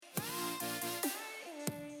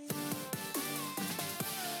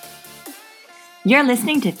You're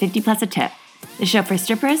listening to 50 Plus a Tip, the show for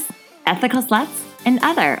strippers, ethical sluts, and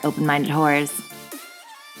other open-minded whores.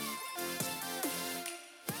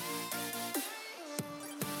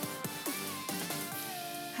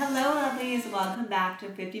 Hello, lovelies. Welcome back to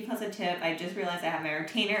 50 Plus a Tip. I just realized I have my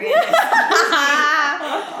retainer in.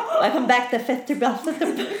 Welcome back to 50 Plus a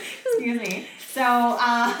Tip. Excuse me. So,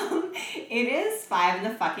 it is 5 in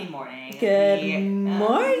the fucking morning. Good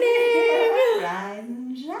morning. Rise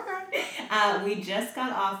and shine. We just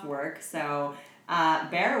got off work, so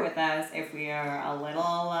bear with us if we are a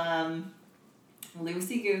little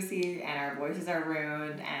loosey-goosey and our voices are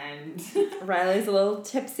ruined and... Riley's a little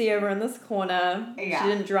tipsy over in this corner. Yeah. She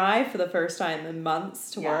didn't drive for the first time in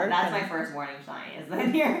months to work. That's my first warning sign, is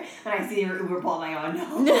that here, and I see your Uber pull, I'm like,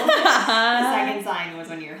 oh no. The second sign was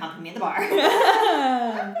when you were humping me at the bar.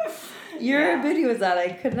 Your booty was out, I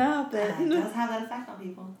couldn't help it. It does have that effect on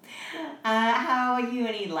people. How are you?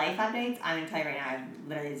 Any life updates? I'm going to tell you right now, I have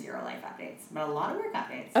literally 0 life updates, but a lot of work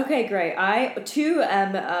updates. Okay, great. I, too,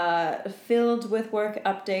 am filled with work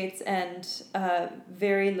updates and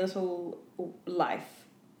very little life.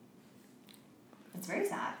 It's very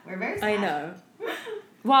sad. We're very sad. I know.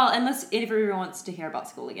 Well, unless everyone wants to hear about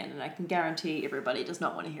school again, and I can guarantee everybody does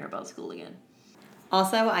not want to hear about school again.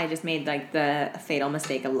 Also, I just made the fatal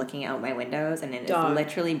mistake of looking out my windows, and it is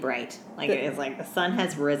literally bright. It is the sun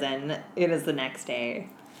has risen. It is the next day.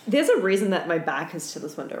 There's a reason that my back is to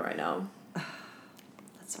this window right now.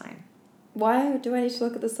 That's fine. Why do I need to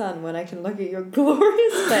look at the sun when I can look at your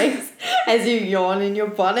glorious face as you yawn in your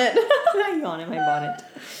bonnet? I yawn in my bonnet.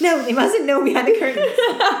 No, they mustn't know behind the curtains.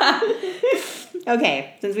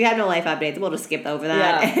 Okay, since we have no life updates, we'll just skip over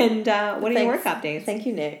that. Yeah. And what are your work updates? Thank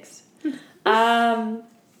you, next. I'm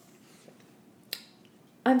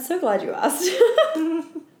so glad you asked.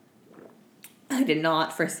 I did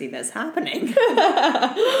not foresee this happening.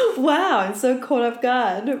 Wow, I'm so caught off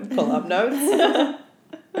guard. Pull up notes.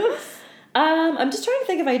 I'm just trying to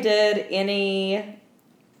think if I did any...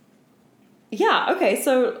 Yeah, okay,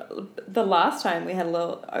 so the last time we had a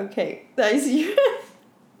little... Okay, that was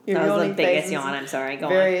the biggest yawn, I'm sorry, go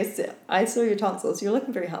on. I saw your tonsils, you're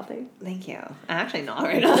looking very healthy. Thank you. I'm actually not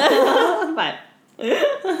right now, but...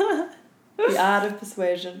 The art of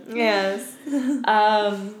persuasion. Yes.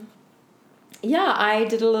 Yeah, I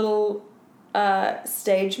did a little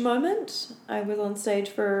stage moment. I was on stage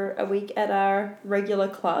for a week at our regular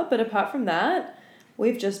club, but apart from that,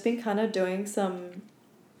 we've just been kind of doing some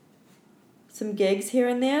gigs here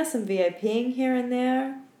and there, some VIPing here and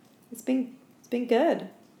there. It's been good.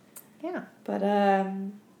 Yeah. But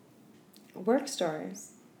work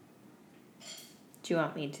stories. Do you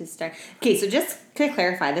want me to start? Okay, so just to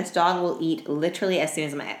clarify, this dog will eat literally as soon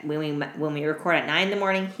as when we record at 9 in the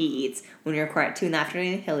morning, he eats. When we record at 2 in the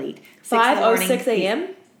afternoon, he'll eat. 5:06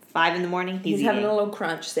 a.m. 5 in the morning, he's eating. Having a little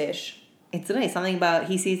crunch sesh. It's literally something about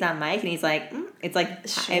he sees that mic and he's like, it's like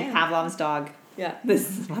Pavlov's dog. Yeah. This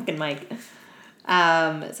is fucking Mike.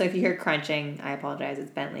 So if you hear crunching, I apologize.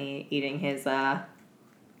 It's Bentley eating his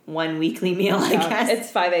one weekly meal, I guess.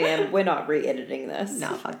 It's 5 a.m. We're not re-editing this.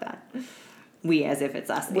 No, fuck that. We as if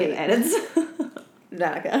it's us that edits.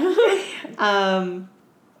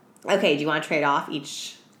 Okay, do you want to trade off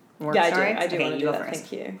each work story? I do want to do that. First.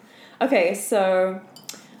 Thank you. Okay, so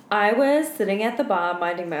I was sitting at the bar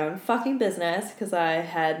minding my own fucking business because I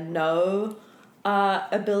had no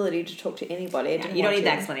ability to talk to anybody. You don't need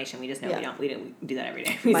the explanation. We just know we don't do that every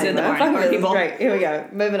day. We sit in the bar and people. Great. Here we go.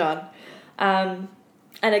 Moving on.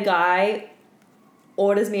 And a guy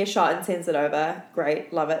orders me a shot and sends it over.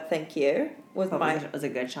 Great, love it. Thank you. Was a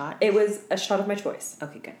good shot? It was a shot of my choice.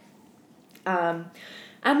 Okay, good.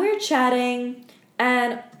 And we were chatting,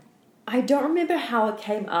 and I don't remember how it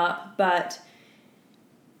came up, but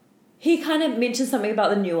he kind of mentioned something about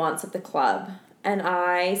the nuance of the club, and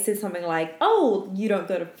I said something like, "Oh, you don't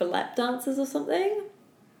go for lap dances or something?"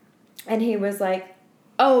 And he was like,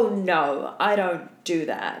 "Oh no, I don't do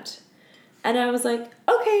that." And I was like,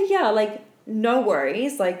 "Okay, yeah, no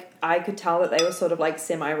worries." I could tell that they were sort of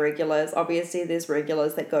semi-regulars. Obviously, there's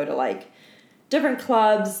regulars that go to different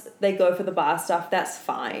clubs. They go for the bar stuff. That's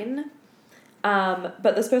fine.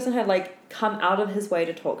 But this person had come out of his way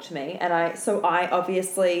to talk to me. And I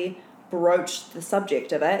obviously broached the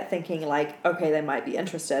subject of it thinking okay, they might be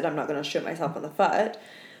interested. I'm not going to shoot myself in the foot.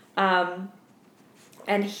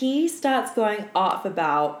 And he starts going off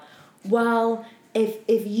about, well,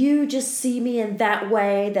 if you just see me in that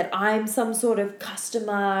way, that I'm some sort of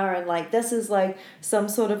customer and this is some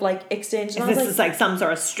sort of extension. This is some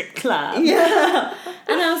sort of strip club. Yeah.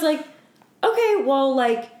 And I was like, okay, well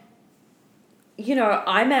you know,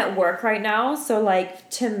 I'm at work right now, so like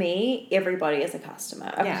to me, everybody is a customer,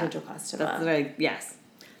 a potential customer. That's like, yes.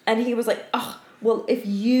 And he was like, "Oh, well, if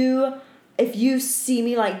you see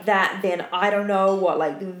me like that, then I don't know what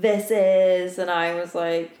like this is." And I was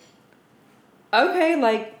like, "Okay,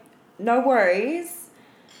 like no worries."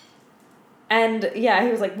 And yeah, he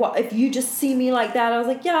was like, "What if you just see me like that?" I was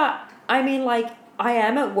like, "Yeah, I mean like I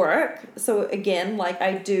am at work, so again, like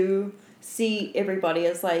I do see everybody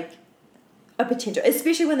as like a potential,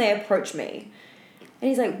 especially when they approach me." And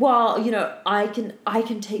he's like, "Well, you know, I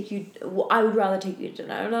can take you. Well, I would rather take you to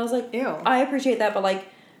dinner." And I was like, Ew. I appreciate that, but like,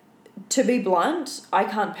 to be blunt, I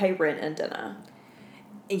can't pay rent and dinner.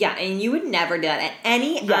 Yeah, and you would never do that at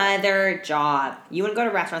any other job. You wouldn't go to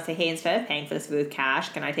a restaurant and say, "Hey, instead of paying for this food with cash,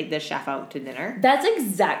 can I take this chef out to dinner?" That's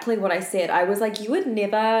exactly what I said. I was like, you would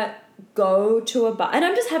never go to a bar, and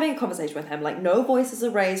I'm just having a conversation with him, like no voices are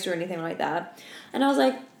raised or anything like that. And I was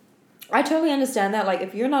like, I totally understand that. Like,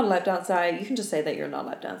 if you're not a lap dancer guy, you can just say that you're not a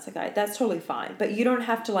lap dancer guy. That's totally fine. But you don't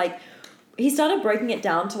have to, like... He started breaking it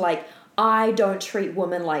down to, like, I don't treat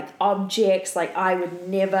women like objects. Like, I would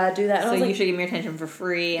never do that. And So I was you like, should give me your attention for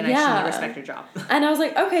free, and I Yeah. shouldn't respect your job. And I was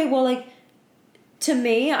like, okay, well, like, to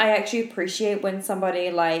me, I actually appreciate when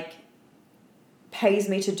somebody, like, pays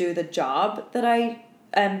me to do the job that I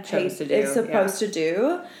am paid is supposed to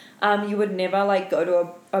do. You would never, like, go to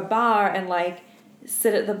a bar and, like...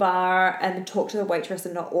 sit at the bar and talk to the waitress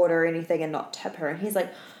and not order anything and not tip her. And he's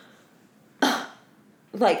like,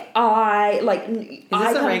 Is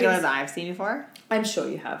this a regular that I've seen before? I'm sure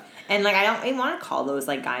you have. And like, I don't even want to call those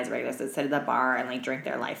like guys regulars that sit at the bar and like drink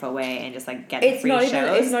their life away and just like get the free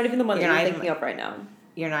shows. It's not even the one that you're thinking of right now.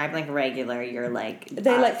 You're not even like regular. You're like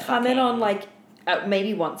they like come in on like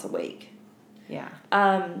maybe once a week. Yeah.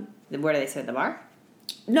 Where do they sit at the bar?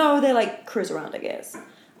 No, they like cruise around, I guess.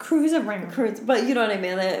 Cruise around. But you know what I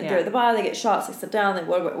mean. They go to the bar, they get shots, they sit down, they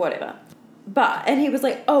whatever. And he was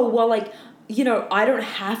like, "Oh well, like you know, I don't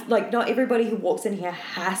have like not everybody who walks in here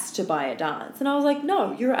has to buy a dance." And I was like,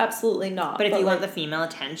 "No, you're absolutely not." But if you want the female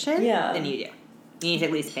attention, then you do. You need to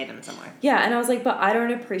at least pay them somewhere. Yeah, and I was like, but I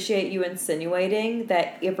don't appreciate you insinuating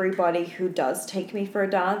that everybody who does take me for a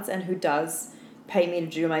dance and who does pay me to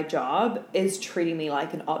do my job is treating me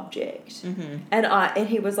like an object. Mm-hmm. And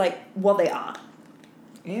he was like, well, they are.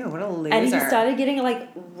 Ew, what a loser. And he started getting like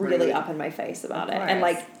really up in my face about it and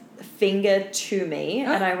like finger to me.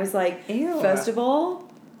 And I was like, first of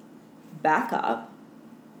all, back up.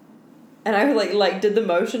 And I like did the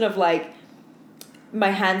motion of like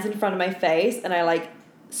my hands in front of my face and I like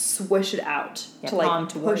swish it out to like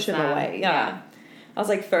push him away. Yeah. I was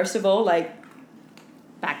like, first of all, like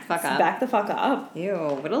back the fuck up. Back the fuck up. Ew,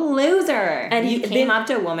 what a loser. And you came up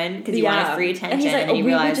to a woman because you wanted free attention and, he's like, and you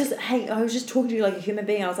realized... I was just talking to you like a human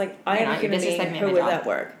being. I was like, I am a human being who is at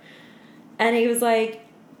work. And he was like,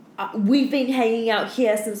 we've been hanging out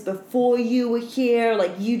here since before you were here.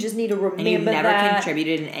 Like, you just need to remember that. And you never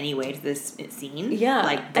contributed in any way to this scene? Yeah.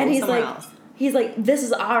 Like, go somewhere else. He's like, this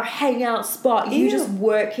is our hangout spot. You just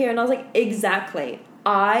work here. And I was like, exactly.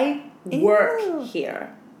 I work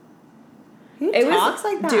here. Who talks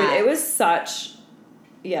like that? Dude, it was such...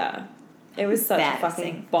 Yeah. It was such a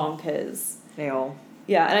fucking bonkers. Ew.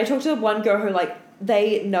 Yeah, and I talked to one girl who, like,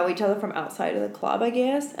 they know each other from outside of the club, I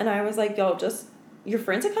guess. And I was like, yo, just... Your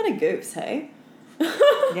friends are kind of goofs, hey?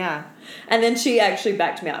 Yeah. And then she actually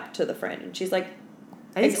backed me up to the friend. And she's like...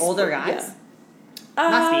 Are these older guys? Yeah.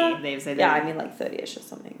 Must be. They've said yeah, I mean, like 30-ish or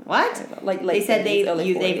something. What? Like they said they've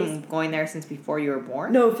 40s. been going there since before you were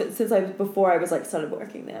born? No, before I was, like, started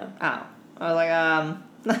working there. Oh. I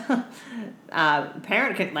was like,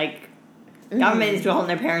 parent could, like, government needs to hold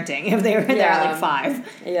their parenting if they were there at, like, 5.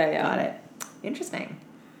 Yeah. Got it. Interesting.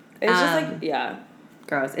 It's just, like, yeah.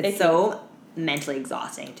 Gross. It's so mentally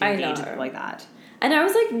exhausting to engage with people like that. And I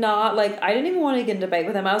was, like, not, like, I didn't even want to get in a debate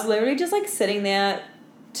with him. I was literally just, like, sitting there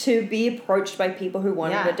to be approached by people who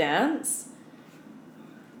wanted to dance.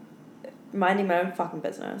 Minding my own fucking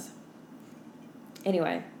business.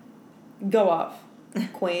 Anyway. Go off.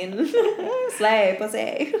 Queen. Slay,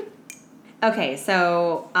 pussy. Okay,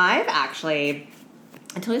 so I've actually,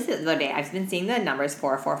 I told you this the other day, I've been seeing the numbers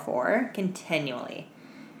 444 continually.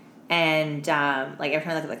 And, like, every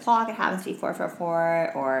time I look at the clock, it happens to be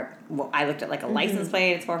 444, or I looked at, like, a license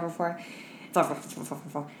plate, it's 444.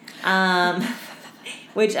 444.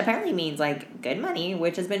 Which apparently means, like, good money,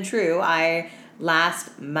 which has been true. I,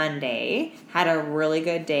 last Monday, had a really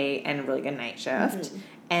good day and a really good night shift. Mm-hmm.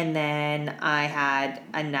 And then I had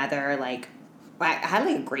another, like, I had,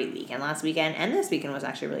 like, a great weekend last weekend. And this weekend was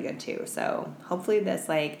actually really good, too. So, hopefully this,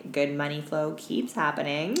 like, good money flow keeps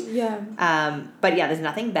happening. Yeah. But, yeah, there's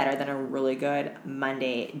nothing better than a really good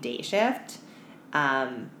Monday day shift.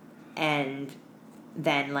 And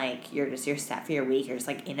then, like, you're set for your week. You're just,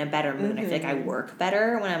 like, in a better mood. I feel like I work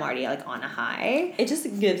better when I'm already, like, on a high. It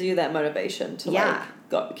just gives you that motivation to, like,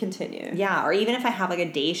 continue. Yeah, or even if I have, like, a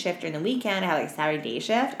day shift during the weekend, I have, like, a Saturday day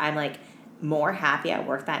shift, I'm, like, more happy at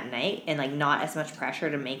work that night and, like, not as much pressure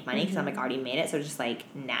to make money because I'm, like, already made it. So just, like,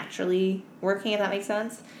 naturally working, if that makes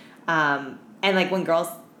sense. And, like, when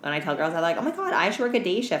I tell girls, they're like, oh, my God, I should work a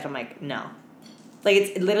day shift. I'm like, no. Like,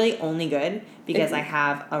 it's literally only good because I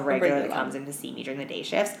have a regular that comes in to see me during the day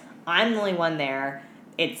shifts. I'm the only one there.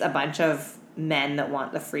 It's a bunch of men that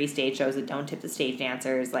want the free stage shows that don't tip the stage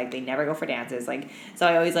dancers. Like, they never go for dances. Like, so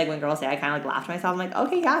I always, like, when girls say, I kind of, like, laugh to myself. I'm like,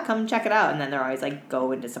 okay, yeah, come check it out. And then they're always, like,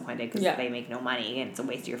 go and disappointed because they make no money and it's a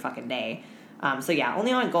waste of your fucking day. So, yeah,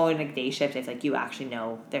 only on going, like, day shift if, like, you actually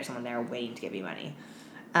know there's someone there waiting to give you money.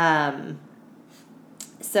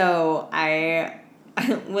 So I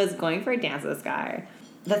was going for a dance with this guy.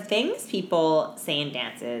 The things people say in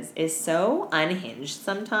dances is so unhinged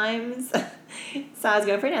sometimes. So I was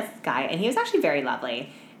going for a dance with this guy, and he was actually very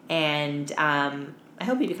lovely. And I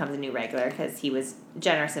hope he becomes a new regular because he was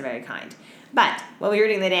generous and very kind. But when we were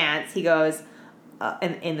doing the dance, he goes,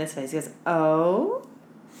 in this face, he goes, oh,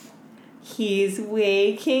 he's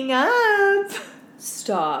waking up.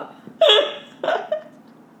 Stop.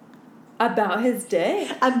 About his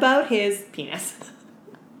day? About his penis.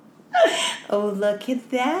 Oh, look at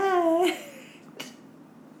that.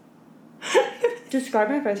 Describe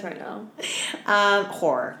my face right now.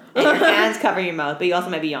 Horror. And your hands covering your mouth, but you also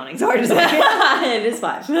might be yawning, so hard to say. It is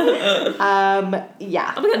 5.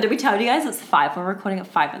 Yeah. Oh my God, did we tell you guys it's 5? We're recording at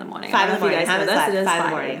 5 in the morning. 5 in the morning. It is 5 in the 5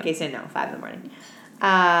 morning. In case you didn't know, 5 in the morning.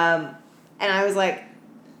 And I was like,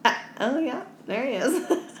 oh yeah, there he is.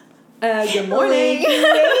 Good morning.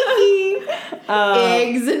 Wakey.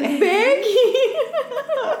 Eggs and bacon.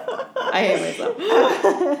 I hate myself.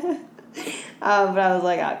 But I was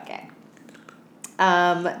like, okay.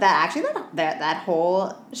 That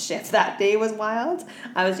whole shift that day was wild.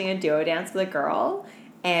 I was doing a duo dance with a girl,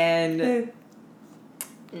 and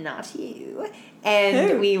not you.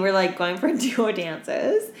 And we were, like, going for duo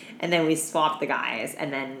dances, and then we swapped the guys,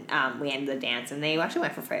 and then we ended the dance, and they actually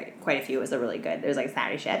went for quite a few. It was a really good. There was, like, a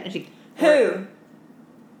Saturday shit, and she... Who?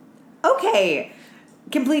 Okay.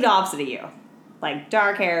 Complete opposite of you. Like,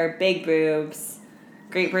 dark hair, big boobs,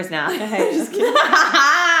 great personality. Just kidding.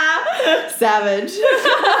 Savage.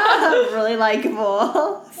 Really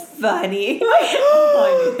likable. Funny.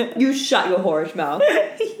 You shut your whorish mouth.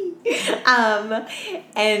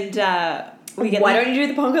 And we get... Why don't you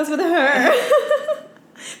do the podcast with her?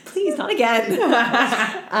 Please, not again.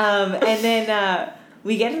 And then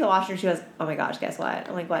we get to the washroom. She goes, oh my gosh, guess what?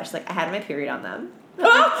 I'm like, what? She's like, I had my period on them.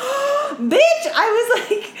 Bitch, I was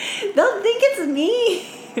like, they'll think it's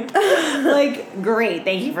me. Like, great,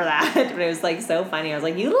 thank you for that. But it was, like, so funny. I was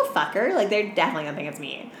like, you little fucker. Like, they're definitely gonna think it's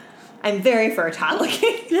me. I'm very fertile looking.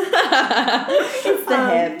 It's the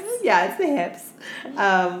hips. Yeah, it's the hips.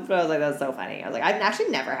 But I was like, that's so funny. I was like, I've actually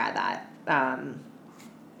never had that.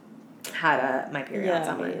 My period on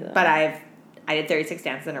someone. But I did 36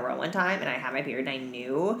 dances in a row one time, and I had my period, and I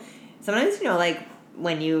knew. Sometimes, you know, like,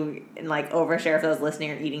 when you, like, overshare for those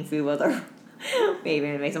listening or eating food with, or maybe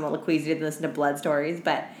it makes them a little queasy to listen to blood stories,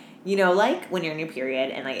 but, you know, like, when you're in your period,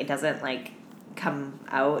 and, like, it doesn't, like, come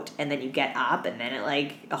out, and then you get up, and then it,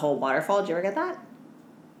 like, a whole waterfall. Did you ever get that?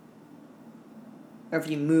 Or if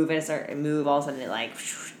you move all of a sudden, it, like,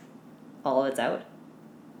 all of it's out?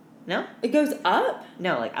 No? It goes up?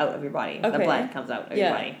 No, like, out of your body. Okay. The blood comes out of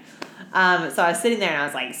your body. So I was sitting there, and I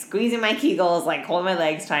was, like, squeezing my kegels, like, holding my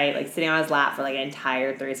legs tight, like, sitting on his lap for, like, an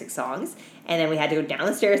entire 36 songs. And then we had to go down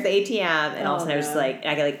the stairs to the ATM, and all of a sudden I was just, like,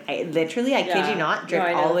 I kid you not, dripped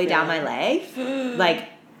all the way down my leg. Like,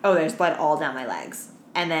 oh, there's blood all down my legs.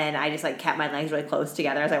 And then I just, like, kept my legs really close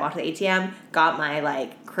together as I walked to the ATM, got my,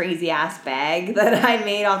 like, crazy-ass bag that I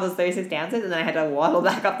made off those 36 dances, and then I had to waddle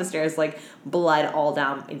back up the stairs, like, blood all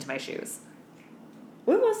down into my shoes.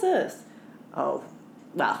 When was this? Oh,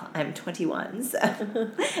 well, I'm 21, so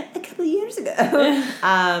a couple of years ago.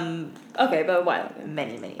 Okay, but a while ago.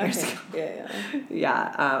 Many years ago. Yeah.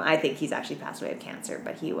 Yeah, I think he's actually passed away of cancer,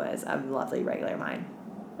 but he was a lovely regular of mine.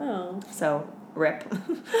 Oh. So, rip.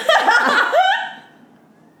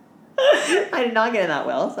 I did not get in that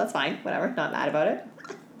will, so that's fine. Whatever, not mad about it.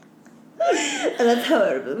 And that's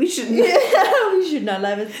how we should. We should not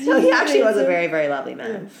laugh at. No, he actually was a very, very lovely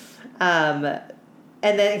man.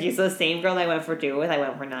 And then, okay, so the same girl I went for duo with, I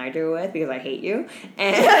went for another duo with because I hate you.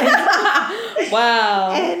 And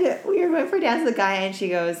wow. And we were going for a dance with a guy, and she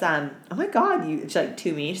goes, oh my God, she's like,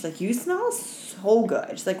 to me, she's like, you smell so good.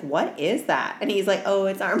 She's like, what is that? And he's like, oh,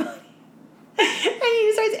 it's Armani. And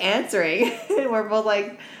he starts answering. And we're both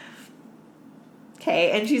like,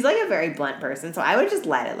 okay. And she's like a very blunt person, so I would just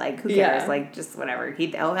let it. Like, who cares? Yeah. Like, just whatever. I'd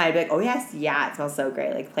be like, oh, yes, yeah, it smells so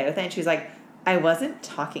great. Like, play with it. And she's like, I wasn't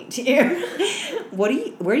talking to you. Where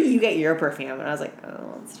do you get your perfume? And I was like,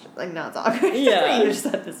 oh, it's just, like, no, it's awkward. Yeah. You just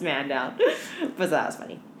let this man down. But so that was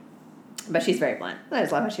funny. But she's very blunt. I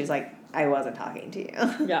just love how she was like, I wasn't talking to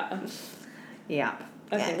you. Yeah. Yep.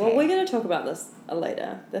 Okay, well, we're going to talk about this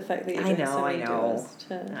later. The fact that you're doing so many doors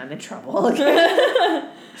to... I'm in trouble.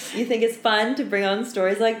 You think it's fun to bring on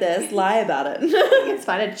stories like this? Lie about it. It's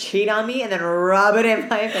fun to cheat on me and then rub it in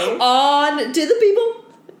my face. On to the people.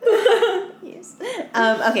 Yes.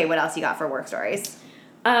 Okay, what else you got for work stories?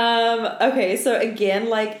 Okay, so again,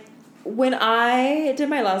 like, when I did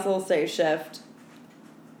my last little stage shift,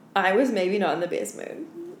 I was maybe not in the best mood.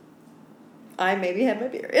 I maybe had my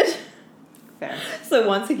period. Fair. So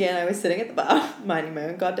once again, I was sitting at the bar, minding my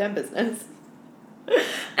own goddamn business.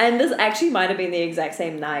 And this actually might have been the exact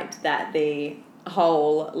same night that the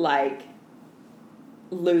whole, like,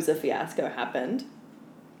 loser fiasco happened.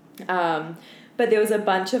 But there was a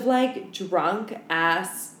bunch of, like,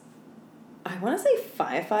 drunk-ass, I want to say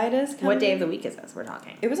firefighters coming. What day of the week is this we're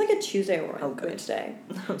talking? It was like a Tuesday or a good. Wednesday.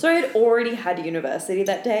 So I had already had university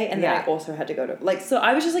that day, and then I also had to go to, like, so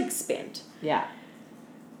I was just, like, spent. Yeah.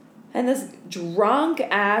 And this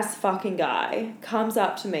drunk-ass fucking guy comes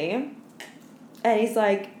up to me, and he's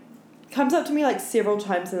like, comes up to me, like, several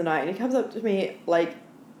times in the night, and he comes up to me, like,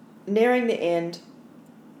 nearing the end,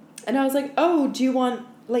 and I was like, oh, do you want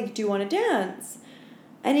to dance?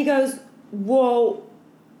 And he goes, whoa,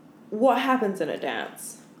 what happens in a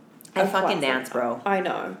dance? I fucking dance, bro. I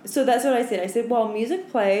know. So that's what I said. I said, well, music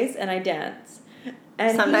plays, and I dance.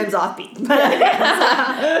 And sometimes offbeat, but I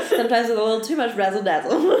dance. Sometimes with a little too much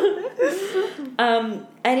razzle-dazzle.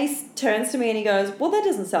 And he turns to me and he goes, well, that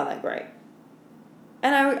doesn't sound that great.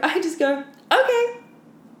 And I just go, okay.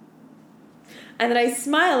 And then I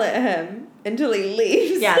smile at him until he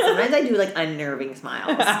leaves. Yeah, sometimes I do, like, unnerving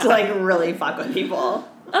smiles to, like, really fuck with people.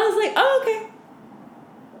 I was like, oh, okay.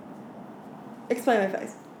 Explain my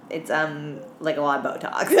face. It's, like, a lot of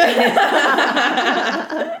Botox.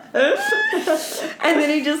 And then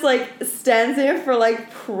he just, like, stands there for,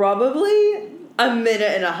 like, probably a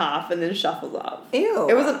minute and a half and then shuffles off. Ew.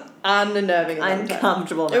 It was an unnerving amount of time.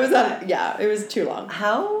 Uncomfortable. It was, it was too long.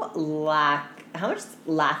 How much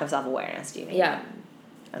lack of self-awareness do you mean? Yeah.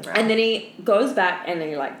 And then he goes back and then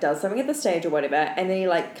he, like, does something at the stage or whatever, and then he,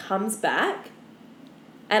 like, comes back,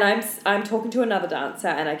 and I'm talking to another dancer,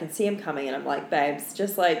 and I can see him coming, and I'm like, babes,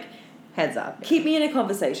 just, like, heads up. Keep me in a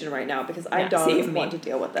conversation right now because I don't want to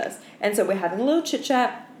deal with this. And so we're having a little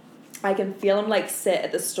chit-chat. I can feel him, like, sit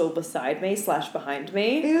at the stool beside me / behind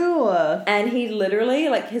me. Ew. And he literally,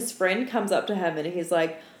 like, his friend comes up to him and he's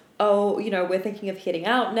like, oh, you know, we're thinking of heading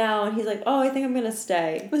out now. And he's like, oh, I think I'm going to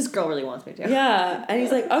stay. This girl really wants me to. Yeah. And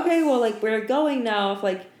he's like, okay, well, like, we're going now if,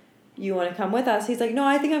 like, you want to come with us. He's like, no,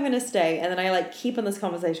 I think I'm going to stay. And then I, like, keep on this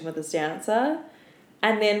conversation with this dancer.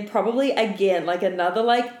 And then probably, again, like, another,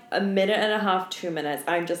 like, a minute and a half, 2 minutes,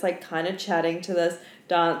 I'm just, like, kind of chatting to this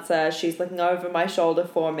dancer. She's looking over my shoulder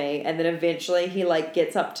for me. And then eventually he, like,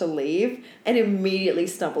 gets up to leave and immediately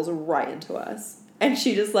stumbles right into us. And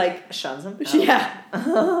she just, like... Shoves him? Yeah.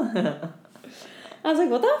 I was like,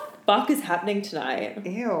 what the fuck is happening tonight?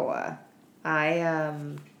 Ew.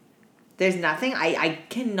 There's nothing I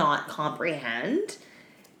cannot comprehend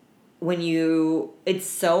when it's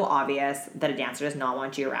so obvious that a dancer does not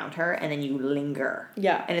want you around her and then you linger.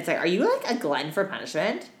 Yeah. And it's like, are you, like, a glutton for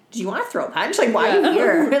punishment? Do you want to throw a punch? Like, why are you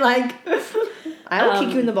here? Like, I will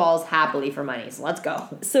kick you in the balls happily for money, so let's go.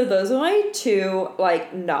 So those are my two,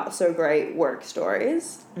 like, not so great work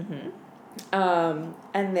stories. Mm-hmm.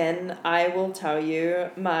 And then I will tell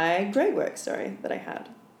you my great work story that I had.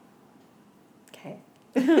 Okay.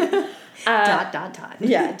 Dot.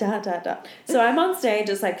 Yeah, ... So I'm on stage,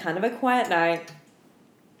 it's, like, kind of a quiet night,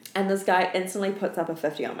 and this guy instantly puts up a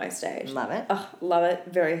 50 on my stage. Love it. Oh, love it.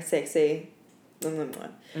 Very sexy.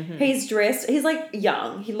 Mm-hmm. He's dressed, he's, like,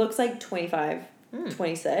 young. He looks like 25,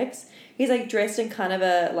 26. He's, like, dressed in kind of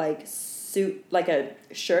a, like, suit, like a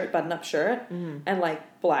shirt, button-up shirt, and, like,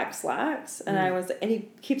 black slacks. And and he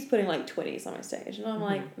keeps putting, like, 20s on my stage. And I'm,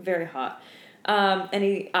 like, very hot. And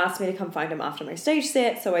he asked me to come find him after my stage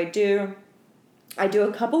set, so I do. I do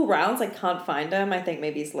a couple rounds, I can't find him. I think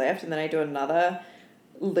maybe he's left. And then I do another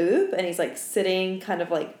loop, and he's, like, sitting kind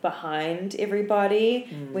of, like, behind everybody.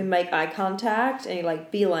 We make eye contact, and he,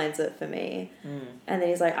 like, beelines it for me. And then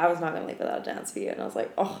he's like, I was not going to leave without a dance for you. And I was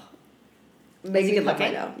like, oh. Is he good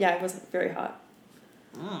looking? Yeah, it was very hot.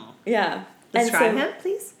 Oh. Yeah. Describe him,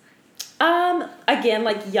 please. Again,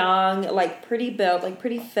 like young, like pretty built, like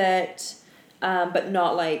pretty fit, but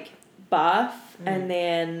not like buff. And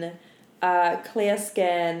then clear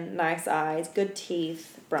skin, nice eyes, good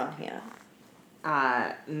teeth, brown hair.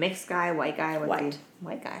 Mixed guy, white guy, White.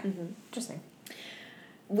 White guy. Mm-hmm. Interesting.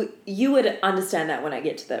 You would understand that when I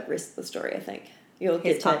get to the rest of the story, I think. You'll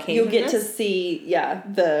get to see,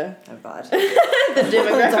 the Oh god. the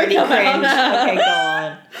demographic. It's already come cringe. out. Okay, go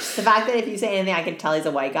on. The fact that if you say anything I can tell he's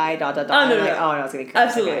a white guy, Oh, no, I'm no. like, oh no, it's gonna be cringe.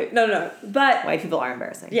 Absolutely. Okay. No. But White people are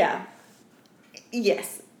embarrassing. yeah.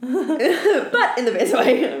 Yes. But in the best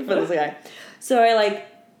way for this guy. So I like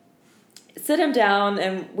sit him down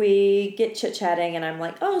and we get chit-chatting and I'm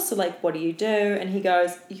like, oh, so like what do you do? And he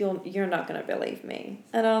goes, you're not gonna believe me.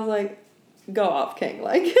 And I was like, go off, King.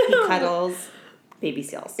 Like He cuddles baby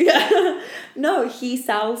seals. Yeah. No, he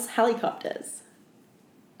sells helicopters.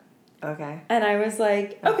 Okay. And I was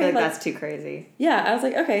like, I feel okay, like that's too crazy. yeah, I was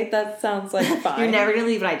like, okay, that sounds like fine. You're never gonna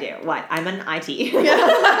believe what I do. What? I'm an IT.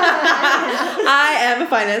 I am a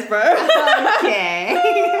finance bro. Okay.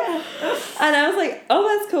 And I was like,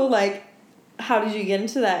 oh, that's cool. Like, how did you get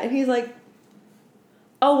into that? And he's like,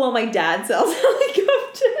 oh, well, my dad sells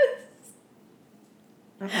helicopters.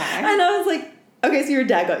 Okay. And I was like, okay, so your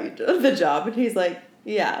dad got you the job. And he's like,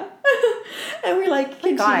 yeah. And we like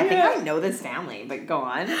continue. God, I think I know this family, but go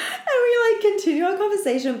on. And we like continue our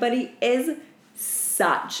conversation, but he is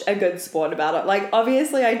such a good sport about it. Like,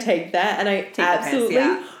 obviously, I take that and I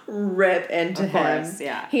absolutely rip into of him. course,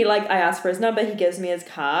 yeah. He like, I asked for his number. He gives me his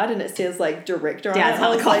card, and it says like director on Dad's it. I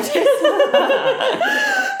was like, it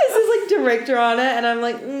says like director on it, and I'm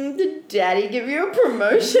like, did Daddy give you a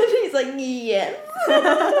promotion? He's like, yes.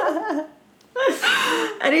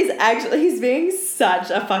 And he's being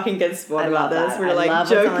such a fucking good sport about this. We're like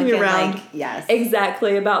joking around. Like, yes.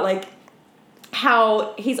 Exactly, about like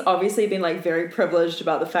how he's obviously been like very privileged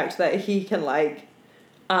about the fact that he can like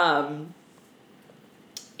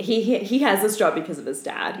he has this job because of his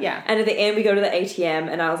dad. Yeah. And at the end we go to the ATM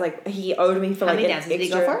and I was like, he owed me for How like many an dances extra. did he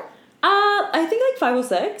go for? I think like 5 or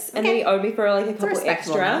 6. And then he owed me for like a couple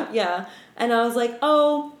respectable extra. amount. Yeah. And I was like,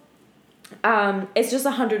 oh, it's just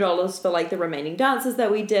 $100 for like the remaining dances that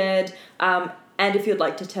we did. And if you'd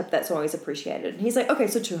like to tip, that's always appreciated. And he's like, okay,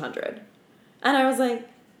 so $200. And I was like,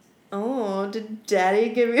 oh, did Daddy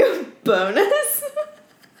give you a bonus?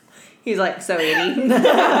 He's like, so 80.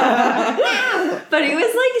 But he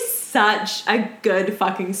was like such a good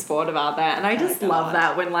fucking sport about that. And I just love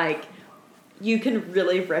that when like you can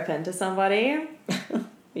really rip into somebody.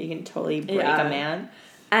 You can totally break a man.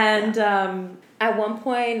 And at one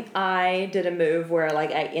point I did a move where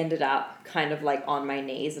like I ended up kind of like on my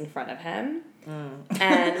knees in front of him.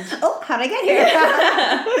 And oh, how'd I get here?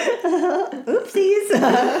 Oopsies.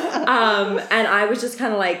 And I was just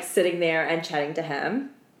kind of like sitting there and chatting to him.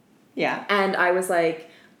 Yeah. And I was like,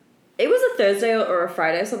 it was a Thursday or a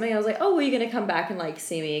Friday or something. I was like, oh, well, you're going to come back and like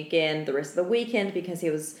see me again the rest of the weekend, because he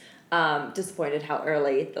was disappointed how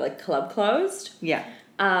early the like club closed. Yeah.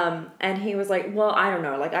 And he was like, well, I don't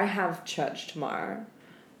know, like I have church tomorrow.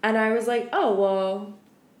 And I was like, oh, well,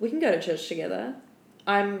 we can go to church together.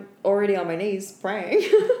 I'm already on my knees praying.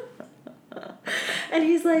 And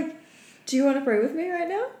he's like, do you want to pray with me right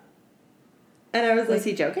now? And I was like, was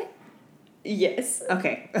he joking? yes.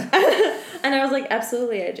 Okay. And I was like,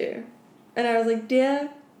 absolutely I do. And I was like, dear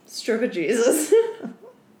stripper Jesus.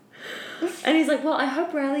 And he's like, well, I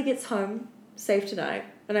hope Riley gets home safe tonight.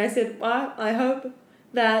 And I said, well, I hope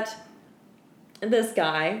that this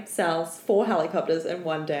guy sells 4 helicopters in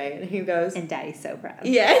one day. And he goes, And Daddy's so proud.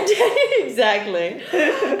 yeah, exactly.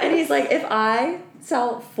 And he's like, if I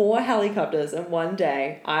sell 4 helicopters in one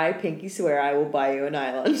day, I pinky swear I will buy you an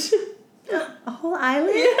island. A whole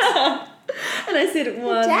island? Yeah. And I said,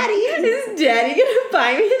 well, Daddy. is Daddy gonna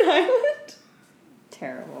buy me an island?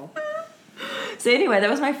 Terrible. So anyway, that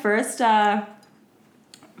was my first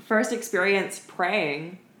experience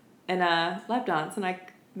praying in a lap dance, and I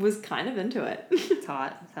was kind of into it. It's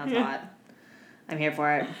hot. Sounds hot. I'm here for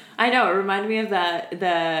it. I know, it reminded me of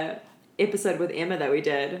the episode with Emma that we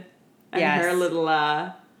did. And her little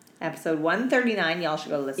episode 139, y'all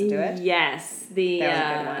should go listen to it. Yes. The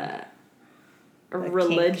that was a good one.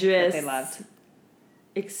 religious that they loved.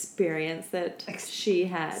 experience that she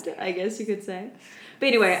had, I guess you could say. But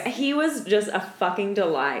anyway, he was just a fucking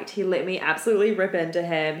delight. He let me absolutely rip into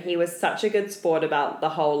him. He was such a good sport about the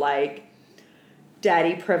whole, like,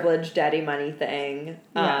 daddy privilege, daddy money thing.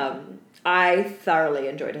 Yeah. I thoroughly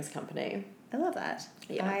enjoyed his company. I love that.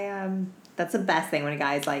 Yeah. That's the best thing when a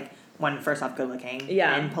guy's, like, first off, good looking.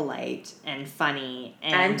 Yeah. And polite. And funny.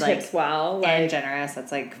 And like, tips well. Like, and generous.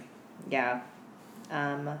 That's, like, yeah.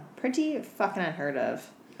 Pretty fucking unheard of.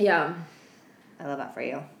 Yeah. I love that for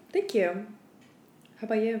you. Thank you. How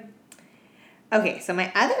about you? Okay, so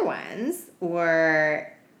my other ones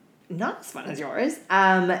were not as fun as yours.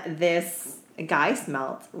 This guy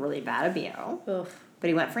smelled really bad of BO, Ugh. but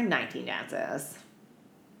he went for 19 dances.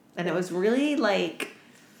 And it was really like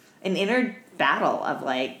an inner battle of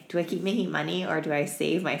like, do I keep making money or do I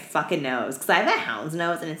save my fucking nose? Because I have a hound's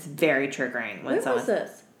nose and it's very triggering when Where was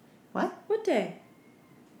this? What? What day?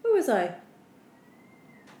 Where was I?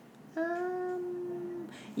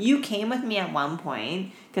 You came with me at one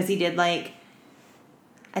point because he did like,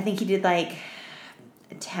 I think he did like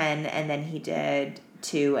 10 and then he did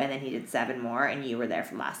 2 and then he did 7 more and you were there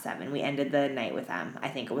for the last 7. We ended the night with them. I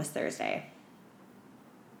think it was Thursday.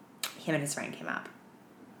 Him and his friend came up.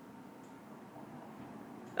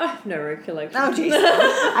 I have no recollection. Oh, jeez.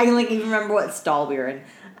 I can like even remember what stall we were in.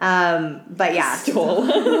 But yeah. Stall.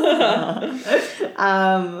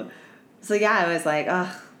 So yeah, I was like,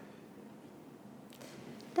 ugh.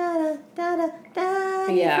 Da da da da da.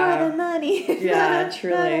 Yeah. For the money. Yeah,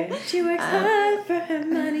 truly. She works hard for her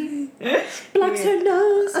money. Blocks her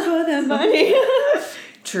nose for the money.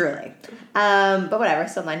 Truly. But whatever.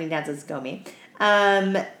 Still 19 dances. Go me.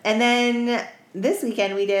 And then this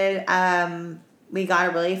weekend we did. We got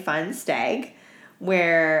a really fun stag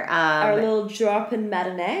where our little drop-in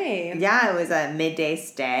matinee. Yeah, it was a midday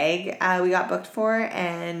stag we got booked for,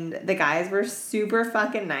 and the guys were super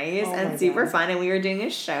fucking nice and super fun, and we were doing a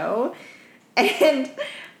show. And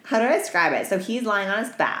how do I describe it? So he's lying on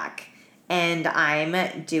his back, and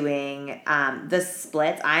I'm doing the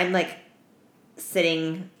splits. I'm like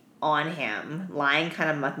sitting on him, lying kind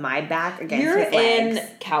of with my back against You're his legs. in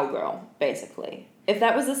cowgirl, basically. If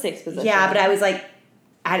that was the sixth position. Yeah, but I was like,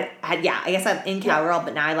 I guess I'm in cowgirl,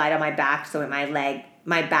 but now I lied on my back, so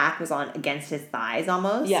my back was on against his thighs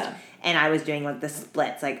almost. Yeah. And I was doing like the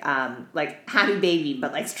splits, like happy baby,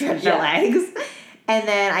 but like stretch your legs. And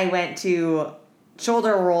then I went to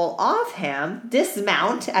shoulder roll off him,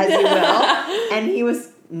 dismount, as you will, and he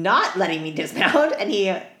was not letting me dismount, and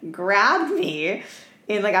he grabbed me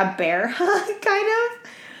in like a bear hug, kind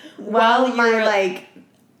of, while my like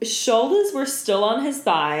shoulders were still on his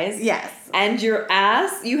thighs. Yes. And your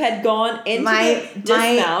ass, you had gone into my the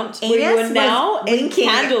dismount where you were now in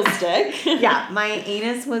candlestick. Yeah, my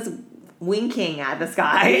anus was winking at the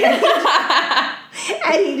sky.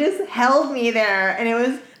 And he just held me there, and it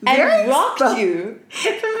was very and rocked you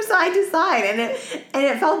from side to side, and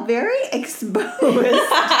it felt very exposed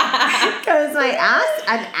because my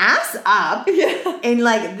ass up in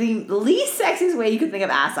like the least sexiest way you could think of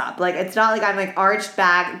ass up. Like it's not like I'm like arched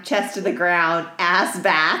back, chest to the ground, ass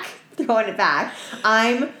back, throwing it back.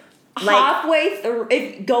 I'm like halfway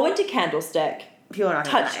through. Go into candlestick. People are not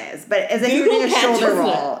going to know what that is, but as if you're Google doing a shoulder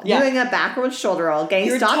roll, yeah. doing a backwards shoulder roll, getting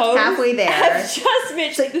Your stopped toes halfway there. have just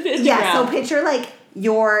reached the ground. So picture like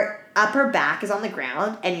your upper back is on the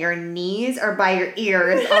ground and your knees are by your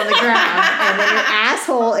ears on the ground, and then your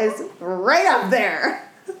asshole is right up there.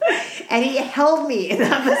 And he held me in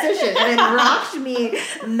that position and then rocked me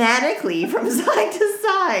manically from side to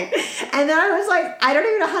side. And then I was like, I don't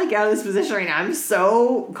even know how to get out of this position right now. I'm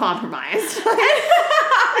so compromised.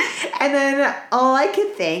 And then all I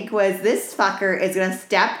could think was this fucker is going to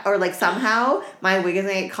step, or like somehow my wig is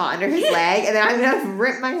going to get caught under his leg, and then I'm going to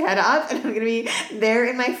rip my head up and I'm going to be there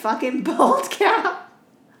in my fucking bald cap.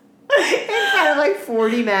 In front of like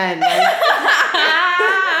 40 men. Like,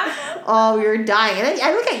 oh, we were dying. And then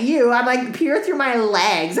I look at you, I'm like peer through my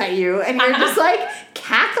legs at you, and you're just like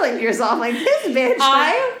cackling to yourself like, this bitch.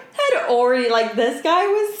 I had already, like, this guy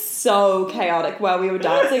was so chaotic while we were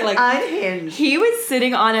dancing. Like, unhinged. He was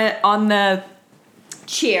sitting on the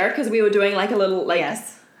chair because we were doing like a little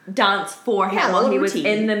dance for him while he was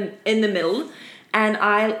in the middle,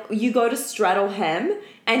 and you go to straddle him.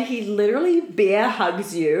 And he literally bear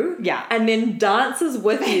hugs you. Yeah. And then dances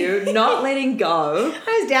with you, not letting go.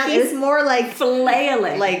 I was down. It was more like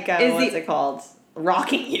flailing. Like, what's it called?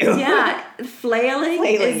 Rocking you. Yeah. Flailing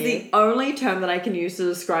is the only term that I can use to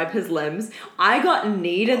describe his limbs. I got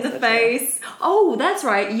kneed in the face. True. Oh, that's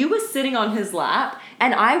right. You were sitting on his lap,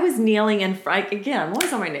 and I was kneeling in front. Again, I'm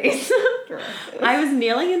always on my knees. I was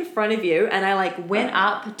kneeling in front of you, and I like went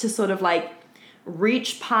up to sort of like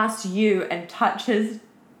reach past you and touch his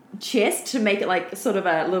chest to make it like sort of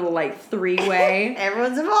a little like three-way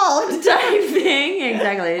everyone's involved type thing.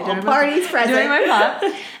 Exactly. All parties present. Doing my part.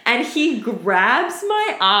 And he grabs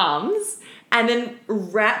my arms and then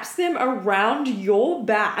wraps them around your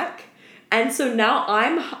back, and so now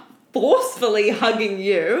I'm forcefully hugging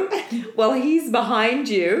you while he's behind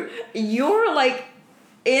you. You're like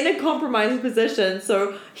in a compromised position,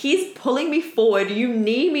 so he's pulling me forward. You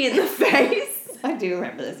knee me in the face. I do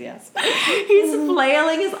remember this, yes. He's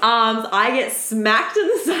flailing his arms. I get smacked in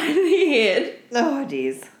the side of the head. Oh,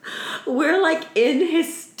 geez. We're like in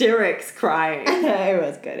hysterics crying. It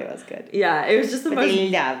was good. Yeah, it was just the But most they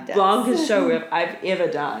loved us. bonkers show I've ever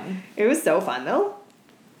done. It was so fun, though.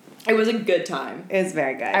 It was a good time. It was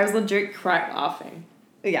very good. I was legit crack laughing.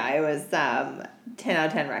 Yeah, it was 10 out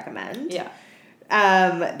of 10 recommend. Yeah.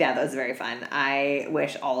 Yeah, that was very fun. I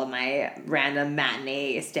wish all of my random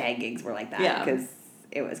matinee stag gigs were like that. Yeah. Because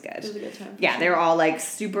it was good. It was a good time. Yeah, they were all like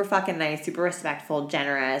super fucking nice, super respectful,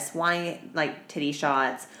 generous, wanting like titty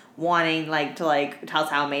shots, wanting like to like tell us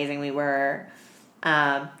how amazing we were. It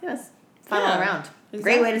was fun all around. Exactly.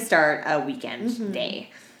 Great way to start a weekend day.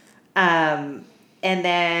 And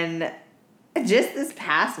then just this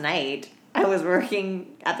past night, I was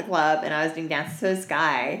working at the club and I was doing dances to this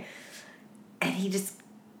guy, and he just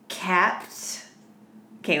kept.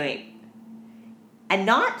 Okay, wait. A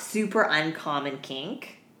not super uncommon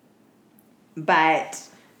kink, but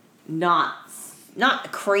not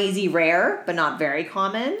crazy rare, but not very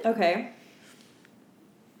common. Okay.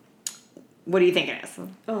 What do you think it is?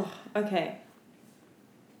 Oh, okay.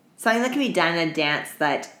 Something that can be done in a dance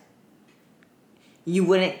that you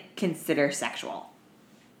wouldn't consider sexual.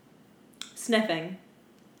 Sniffing.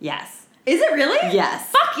 Yes. Is it really? Yes.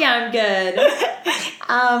 Fuck yeah, I'm good.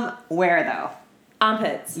 Where though?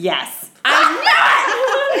 Armpits. Yes. I'm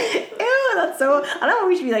not! Ew, that's so. I don't know if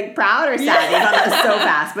we should be like proud or sad. He thought that was so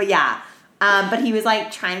fast, but yeah. But he was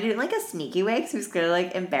like trying to do it in like a sneaky way because he was kind of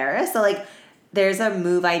like embarrassed. So like, there's a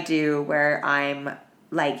move I do where I'm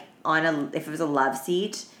like if it was a love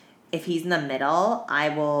seat, if he's in the middle, I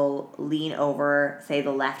will lean over, say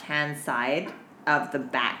the left hand side of the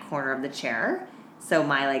back corner of the chair, so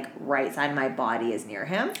my like right side of my body is near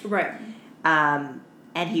him. Right.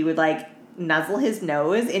 And he would like nuzzle his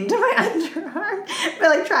nose into my underarm, but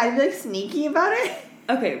like try to be like sneaky about it.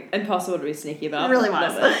 Okay, impossible to be sneaky about. It really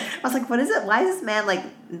was. Love it. I was like, what is it? Why is this man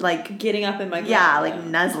like Getting up in my yeah, ground, like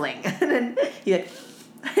nuzzling? And then he'd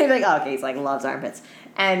be like, oh, okay, he's like loves armpits.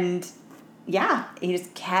 And yeah, he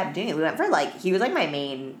just kept doing it. We went for like, he was like my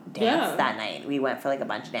main dance that night. We went for like a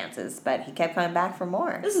bunch of dances, but he kept coming back for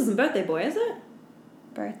more. This isn't Birthday Boy, is it?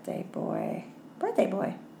 Birthday boy.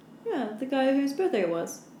 Yeah, the guy whose birthday it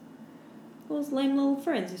was. All those lame little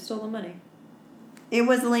friends who stole the money. It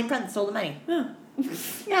was the lame friend that stole the money. Yeah.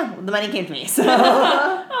 Yeah, the money came to me, so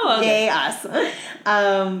Oh, okay. yay us.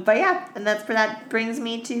 But yeah, and that brings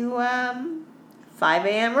me to 5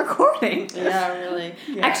 a.m. recording. Yeah, really.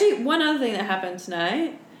 Yeah. Actually, one other thing that happened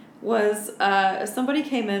tonight was somebody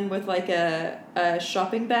came in with like a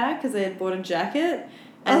shopping bag because they had bought a jacket,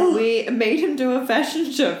 and we made him do a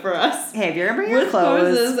fashion show for us. Hey, if you're gonna bring your with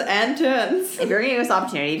clothes, poses and turns. if you're gonna give us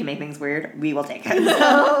opportunity to make things weird, we will take it.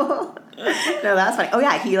 So, no, that's funny. Oh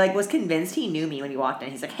yeah, he like was convinced he knew me when he walked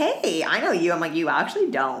in. He's like, "Hey, I know you." I'm like, "You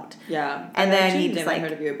actually don't." Yeah. And then he just never like,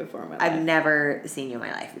 heard of you before in my I've life. never seen you in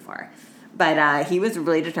my life before. But he was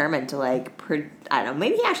really determined to like, I don't know,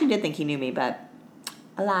 maybe he actually did think he knew me, but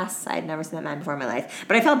alas, I'd never seen that man before in my life.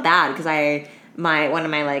 But I felt bad because one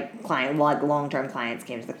of my like long-term clients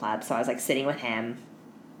came to the club, so I was like sitting with him,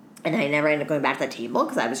 and I never ended up going back to the table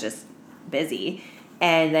because I was just busy.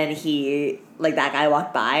 And then that guy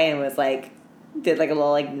walked by and was like, did like a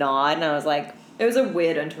little like nod, and I was like, It was a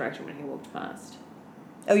weird interaction when he walked past.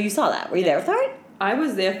 oh, you saw that? Were you there for it? I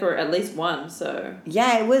was there for at least one, so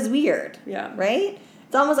Yeah, it was weird. yeah. Right?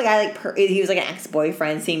 It's almost like he was like an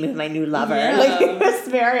ex-boyfriend seeing me with my new lover. Yeah. Like, it was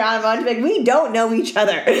very on like, we don't know each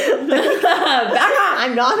other. Like, Back off!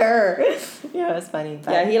 I'm not her. Yeah, it was funny.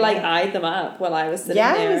 But, Yeah, he like eyed them up while I was sitting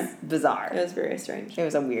there. it was bizarre. It was very strange. It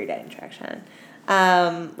was a weird interaction.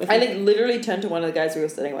 I like literally turned to one of the guys we were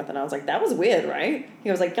sitting with and I was like, that was weird, right?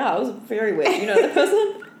 He was like, yeah, it was very weird. You know the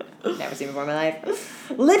person? Never seen before in my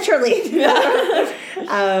life. Literally.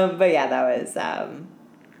 But yeah, that was,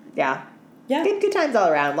 yeah. Yeah. Good times all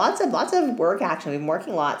around. Lots of work action. We've been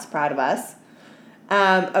working lots. Proud of us.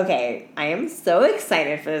 Okay, I am so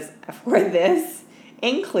excited for this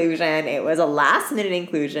inclusion. It was a last minute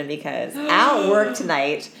inclusion because at work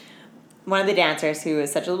tonight, one of the dancers who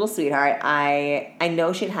is such a little sweetheart, I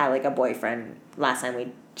know she'd had like a boyfriend last time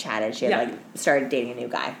we chatted. She had like started dating a new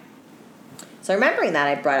guy. So remembering that,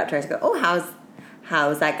 I brought it up to her. I go, "Oh,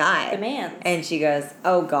 how's that guy?" Demands. And she goes,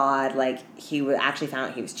 "Oh God, like he actually found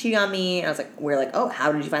out he was cheating on me." And I was like, "We're like, oh,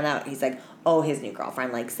 how did you find out?" He's like, "Oh, his new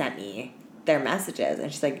girlfriend like sent me their messages."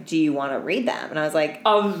 And she's like, "Do you want to read them?" And I was like,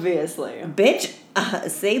 Obviously. "Bitch,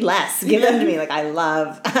 say less. Give them to me. Like I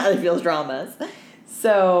love other people's dramas."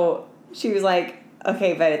 So she was like,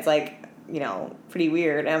 "Okay, but it's like, you know, pretty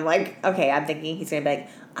weird." And I'm like, "Okay." I'm thinking he's gonna be like,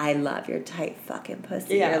 I love your tight fucking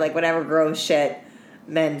pussy. Yeah. Or like whatever gross shit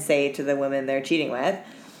men say to the women they're cheating with.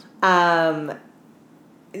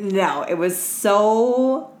 No, it was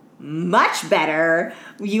so much better.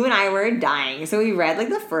 You and I were dying. So we read like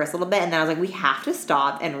the first little bit and then I was like, we have to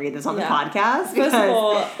stop and read this on the podcast. First of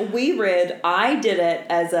all, I did it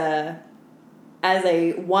as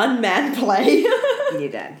a one-man play. You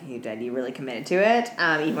did. You really committed to it.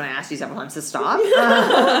 Even when I asked you several times to stop.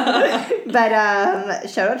 But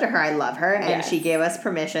shout out to her. I love her. And she gave us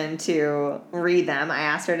permission to read them. I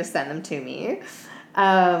asked her to send them to me.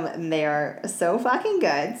 They are so fucking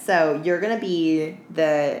good. So you're going to be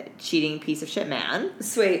the cheating piece of shit man.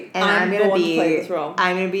 Sweet. And I'm going to play this role.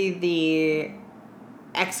 I'm going to be the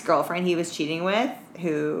ex-girlfriend he was cheating with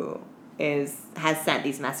who has sent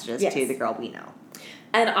these messages to the girl we know.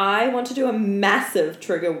 And I want to do a massive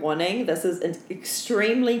trigger warning. This is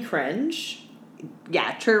extremely cringe.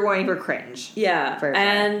 Yeah, trigger warning for cringe. Yeah. For sure.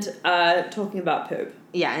 And talking about poop.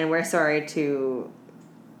 Yeah, and we're sorry to...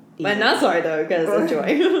 I'm not sorry, though, because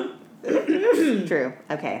enjoy. True.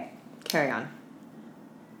 Okay. Carry on.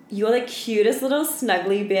 You're the cutest little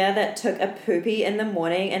snuggly bear that took a poopy in the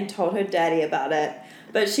morning and told her daddy about it.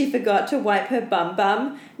 But she forgot to wipe her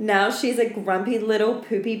bum. Now she's a grumpy little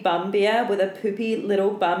poopy bum bear with a poopy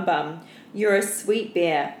little bum. You're a sweet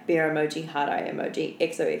bear. Bear emoji, heart eye emoji.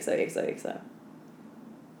 XOXOXOXO.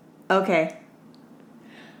 Okay.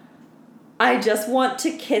 I just want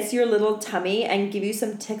to kiss your little tummy and give you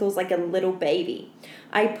some tickles like a little baby.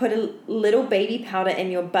 I put a little baby powder in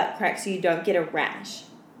your butt crack so you don't get a rash.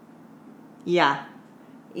 Yeah.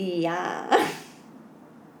 Yeah.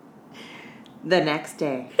 The next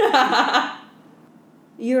day.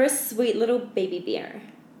 You're a sweet little baby bear.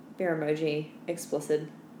 Bear emoji. Explicit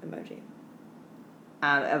emoji.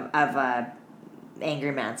 Of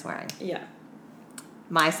angry man swearing. Yeah.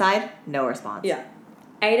 My side, no response. Yeah.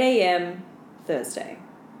 8 a.m. Thursday.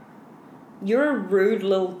 You're a rude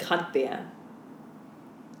little cunt bear.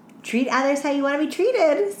 Treat others how you want to be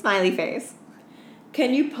treated. Smiley face.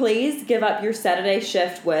 Can you please give up your Saturday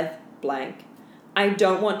shift with blank? I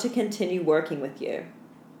don't want to continue working with you.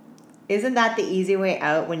 Isn't that the easy way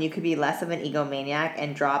out when you could be less of an egomaniac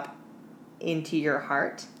and drop into your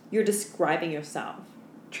heart? You're describing yourself.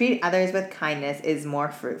 Treat others with kindness is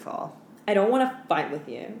more fruitful. I don't want to fight with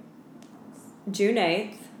you. June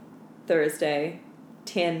 8th, Thursday,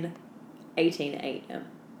 10:18 a.m.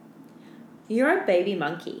 You're a baby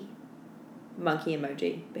monkey. Monkey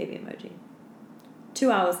emoji, baby emoji.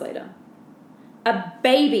 2 hours later. A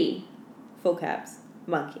baby, full caps,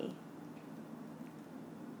 monkey.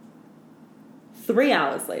 3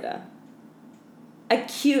 hours later. A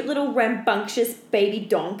cute little rambunctious baby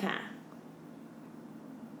donka.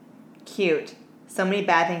 Cute. So many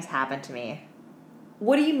bad things happened to me.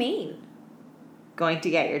 What do you mean? Going to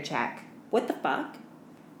get your check. What the fuck?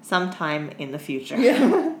 Sometime in the future.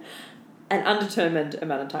 Yeah. An undetermined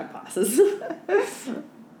amount of time passes.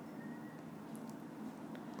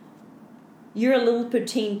 You're a little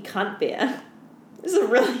poutine cunt bear. This is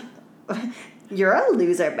really... You're a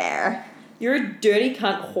loser bear. You're a dirty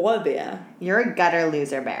cunt whore bear. You're a gutter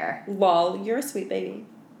loser bear. Lol, you're a sweet baby.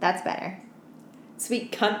 That's better.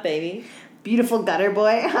 Sweet cunt baby. Beautiful gutter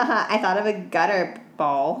boy. I thought of a gutter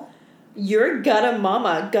ball. You're a gutter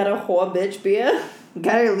mama, gutter whore bitch bear.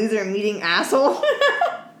 Gutter loser meeting asshole.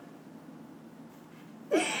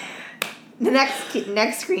 The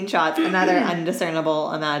next screenshot, another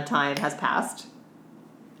undiscernible amount of time has passed.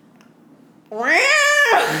 What?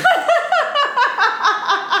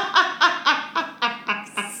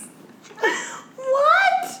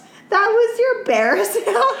 That was your bear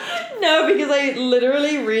sound? No, because I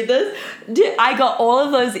literally read this. I got all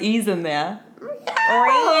of those E's in there.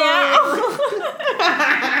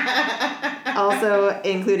 Also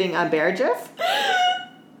including a bear gif.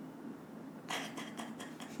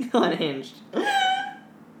 Unhinged.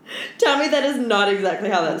 Tell me that is not exactly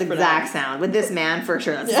how that's The pronounced. exact sound. With this man, for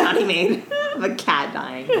sure, that's the sound he made. Of a cat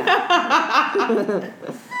dying.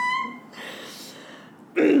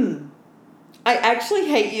 I actually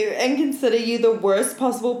hate you and consider you the worst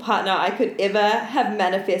possible partner I could ever have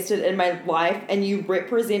manifested in my life, and you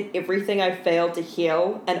represent everything I failed to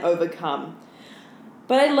heal and overcome.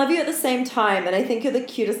 But I love you at the same time, and I think you're the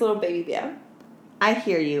cutest little baby bear. I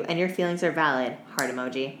hear you, and your feelings are valid. Heart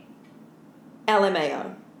emoji.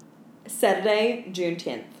 LMAO. Saturday, June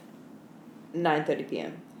 10th, 9:30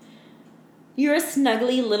 p.m. You're a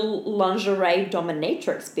snuggly little lingerie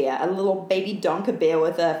dominatrix bear, a little baby donka bear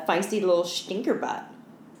with a feisty little stinker butt.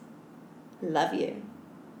 Love you.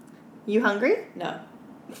 You hungry? No.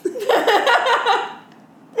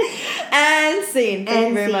 And scene. Thank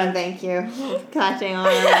you very much. Thank you. Catching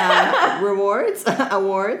our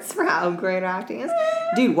awards for how great our acting is.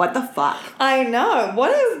 Dude, what the fuck? I know.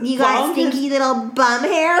 What is You got stinky little bum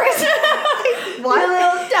hairs? What?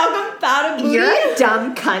 little talcum powder booty? You're a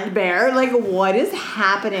dumb cunt, Bear. Like, what is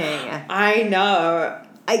happening? I know.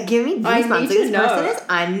 Give me I goosebumps. need This to know. person is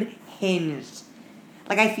unhinged.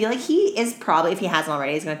 Like, I feel like he is probably, if he hasn't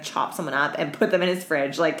already, he's gonna chop someone up and put them in his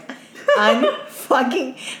fridge. Like,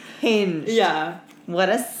 unfucking hinged. Yeah. What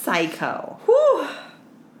a psycho. Whew.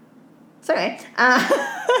 Sorry.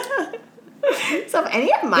 So if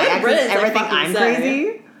any of my Good exes riddance, I ever think fucking I'm say.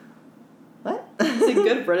 crazy. What? It's a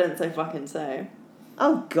good riddance, I fucking say.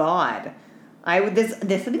 Oh God. This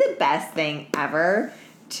would be the best thing ever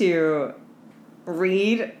to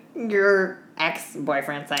read your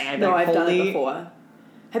ex-boyfriend saying I'd be No, like, I've done it holy. before.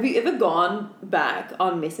 Have you ever gone back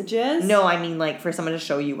on messages? No, I mean like for someone to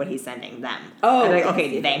show you what he's sending them. Oh, I'd be like, yes, okay,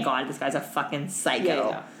 yes, thank yes. God this guy's a fucking psycho.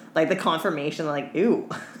 Yeah. Like the confirmation, like, ooh.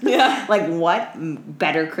 Yeah. Like what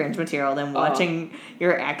better cringe material than watching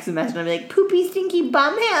your ex message and be like, poopy stinky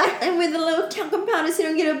bum hair. And with a little talcum powder so you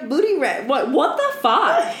don't get a booty rat. What the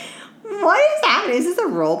fuck? What is happening? Is this a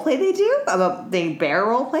role play they do? About the bear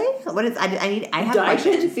role play? What is I have Diapered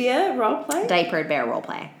questions. beer roleplay? Diapered bear role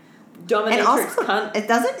play. Dominatrix And also, cunt. it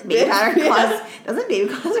doesn't baby powder Yeah.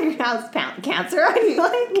 cause your house cancer? I feel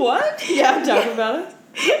like What? Yeah, talk about it.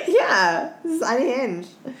 yeah, this is unhinged.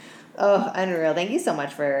 Oh, unreal. Thank you so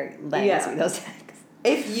much for letting us read those texts.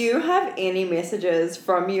 If you have any messages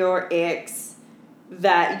from your ex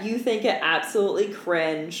that you think are absolutely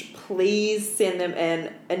cringe, please send them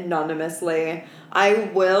in anonymously. I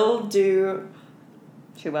will do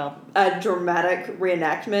She will. a dramatic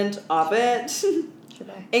reenactment of it, She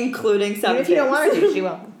will. including some Even if you don't want her pics. to, she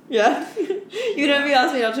will. Yeah. You don't be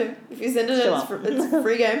asking me not to. If you send it She in, will. it's a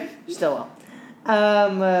free game. She still will.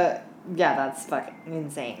 Yeah, that's fucking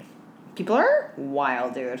insane. People are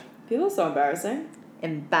wild, dude. People are so embarrassing.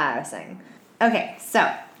 Embarrassing. Okay,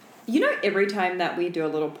 so. You know, every time that we do a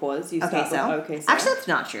little pause, you Okay, start so. with okay, so. Actually, that's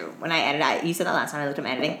not true. When I edit, you said that last time I looked at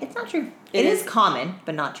my editing. It's not true. It it is is. common,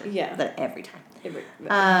 but not true. Yeah. But every time.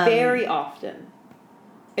 Very often.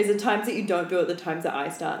 Is it times that you don't do it the times that I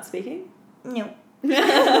start speaking? No.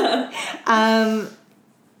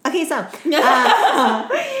 Okay, so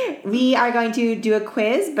we are going to do a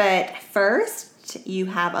quiz, but first you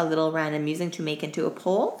have a little random music to make into a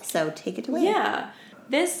poll, so take it away. Yeah.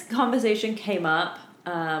 This conversation came up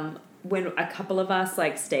when a couple of us,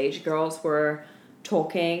 like stage girls, were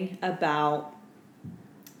talking about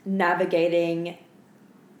navigating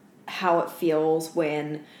how it feels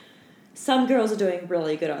when some girls are doing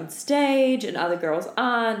really good on stage and other girls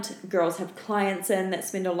aren't. Girls have clients in that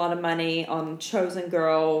spend a lot of money on chosen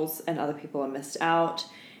girls and other people are missed out.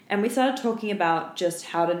 And we started talking about just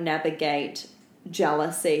how to navigate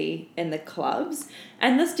jealousy in the clubs.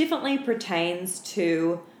 And this definitely pertains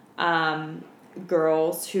to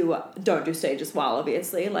girls who don't do stage as well,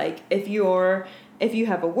 obviously. Like if you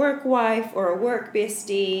have a work wife or a work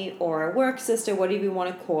bestie or a work sister, whatever you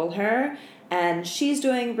want to call her, and she's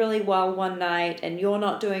doing really well one night and you're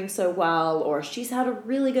not doing so well, or she's had a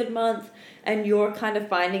really good month and you're kind of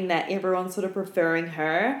finding that everyone's sort of preferring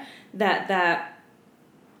her, that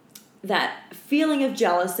feeling of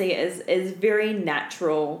jealousy is very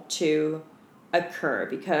natural to occur,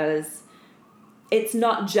 because it's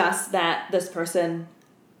not just that this person,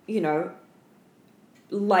 you know,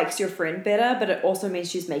 likes your friend better, but it also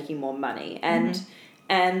means she's making more money. And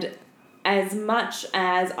as much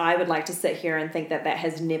as I would like to sit here and think that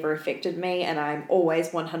has never affected me, and I'm always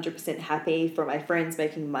 100% happy for my friends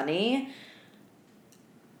making money,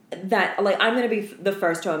 that, like, I'm going to be the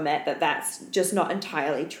first to admit that that's just not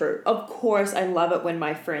entirely true. Of course, I love it when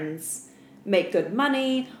my friends make good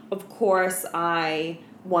money. Of course, I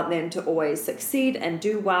want them to always succeed and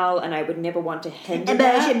do well, and I would never want to hinder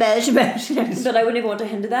that. But I would never want to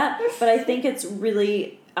hinder that. But I think it's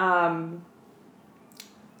really...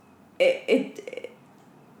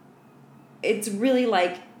 It's really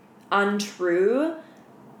like untrue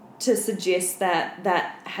to suggest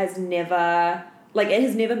that has never, like, it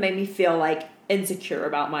has never made me feel like insecure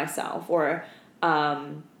about myself or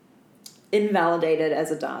invalidated as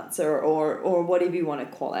a dancer or whatever you want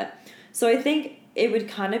to call it. So I think it would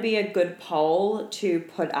kind of be a good poll to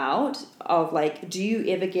put out of, like, do you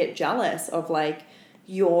ever get jealous of, like,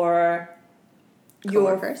 your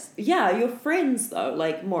friends, though,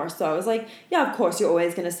 like, more so. It's like, yeah, of course you're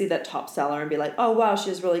always going to see that top seller and be like, oh wow,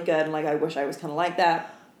 she's really good, and like, I wish I was kind of like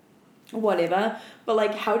that, whatever. But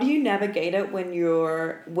like, how do you navigate it when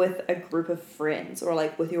you're with a group of friends or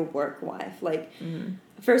like with your work wife? Like,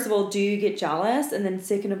 first of all, do you get jealous? And then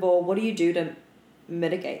second of all, what do you do to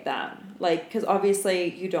mitigate that? Like, because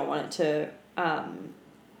obviously you don't want it to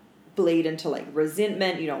bleed into like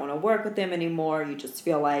resentment. You don't want to work with them anymore. You just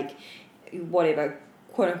feel like whatever,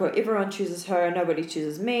 quote unquote, everyone chooses her, nobody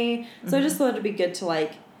chooses me. So I just thought it'd be good to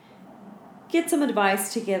like get some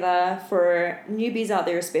advice together for newbies out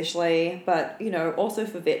there especially, but, you know, also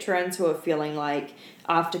for veterans who are feeling like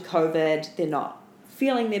after COVID, they're not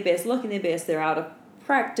feeling their best, looking their best, they're out of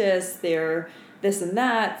practice, they're this and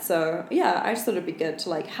that. So, yeah, I just thought it'd be good to,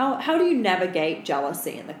 like, how do you navigate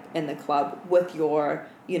jealousy in the club with your,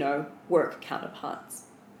 you know, work counterparts?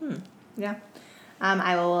 Yeah.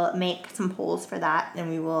 I will make some polls for that, and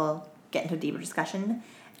we will get into a deeper discussion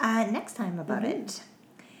next time about it.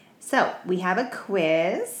 So, we have a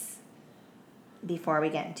quiz before we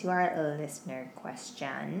get into our listener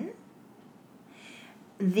question.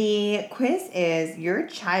 The quiz is, your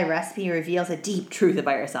chai recipe reveals a deep truth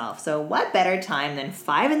about yourself. So, what better time than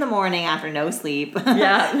 5 a.m. after no sleep?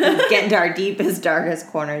 Yeah. Get into our deepest,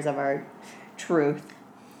 darkest corners of our truth.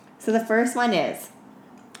 So, the first one is,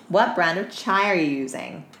 what brand of chai are you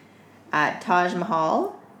using? Taj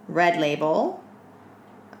Mahal, Red Label,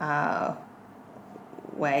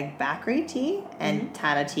 Wag Bakri tea, and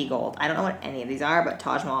Tata Tea Gold. I don't know what any of these are, but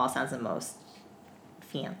Taj Mahal sounds the most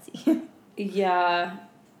fancy. Yeah.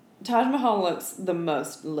 Taj Mahal looks the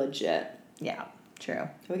most legit. Yeah, true.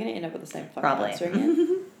 Are we going to end up with the same fucking Probably. answer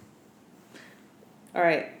again? All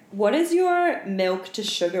right. What is your milk to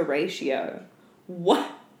sugar ratio?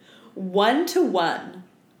 What? 1 to 1.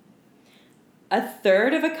 A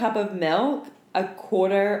third of a cup of milk, a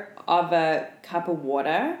quarter of a cup of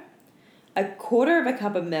water, a quarter of a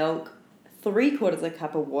cup of milk, 3/4 of a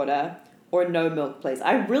cup of water, or no milk, please.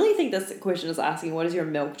 I really think this question is asking, what is your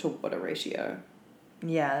milk to water ratio?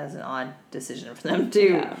 Yeah, that's an odd decision for them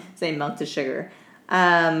to say milk to sugar.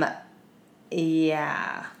 Yeah.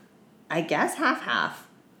 I guess half,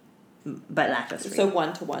 but lactose free. So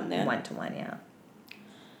 1 to 1 then? 1 to 1, yeah.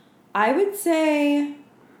 I would say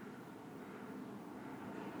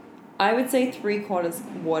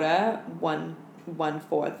 3/4 water,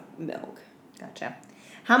 1/4 milk. Gotcha.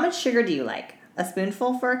 How much sugar do you like? A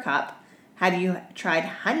spoonful for a cup. Have you tried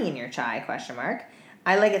honey in your chai? ?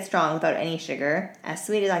 I like it strong without any sugar, as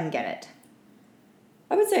sweet as I can get it.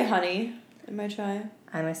 I would say honey in my chai.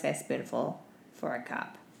 I'm going to say a spoonful for a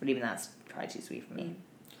cup, but even that's probably too sweet for me.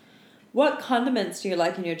 What condiments do you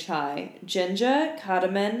like in your chai? Ginger,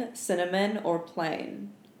 cardamom, cinnamon, or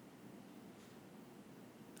plain?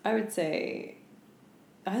 I would say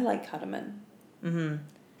I like cardamom.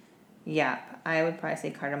 Yeah, I would probably say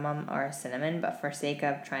cardamom or cinnamon, but for sake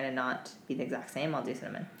of trying to not be the exact same, I'll do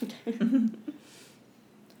cinnamon.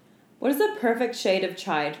 What is the perfect shade of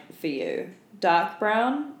chai for you? Dark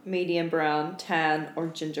brown, medium brown, tan, or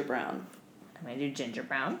ginger brown? I'm going to do ginger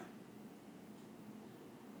brown.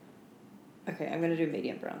 Okay, I'm going to do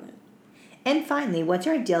medium brown then. And finally, what's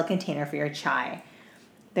your ideal container for your chai?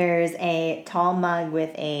 There's a tall mug with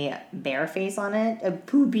a bear face on it, a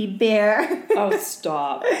poopy bear. Oh,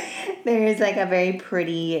 stop. There's like a very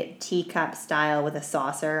pretty teacup style with a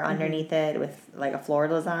saucer underneath it with like a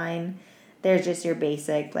floral design. There's just your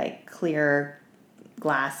basic like clear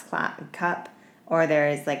glass cup, or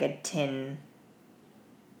there's like a tin,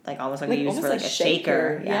 like almost like we use for like a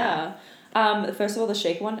shaker. Yeah. First of all, the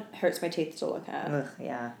shaker one hurts my teeth to look at. Ugh,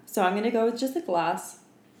 yeah. So I'm going to go with just the glass.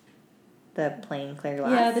 The plain clear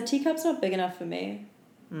glass. Yeah, the teacup's not big enough for me.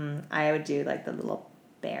 I would do like the little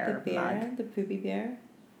bear mug. The poopy bear.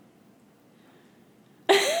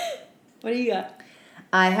 What do you got?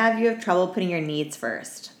 You have trouble putting your needs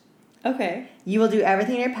first. Okay. You will do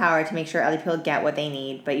everything in your power to make sure other people get what they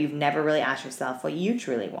need, but you've never really asked yourself what you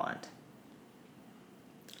truly want.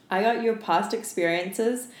 I got your past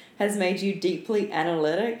experiences has made you deeply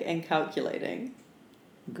analytic and calculating.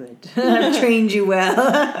 Good. I've trained you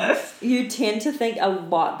well. You tend to think a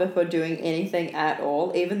lot before doing anything at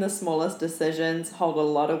all. Even the smallest decisions hold a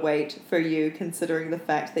lot of weight for you, considering the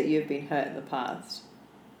fact that you've been hurt in the past.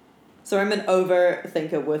 So I'm an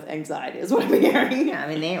overthinker with anxiety is what I'm hearing. Yeah, I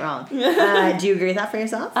mean, they ain't wrong. Do you agree with that for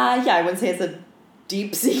yourself? Yeah, I wouldn't say it's a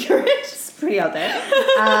deep secret. It's pretty out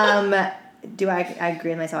there. Do I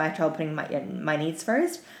agree with myself? I have trouble putting my needs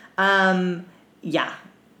first. Yeah.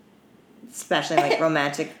 Especially like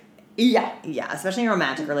romantic. Yeah. Yeah, especially in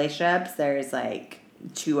romantic relationships, there's like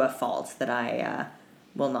to a fault that I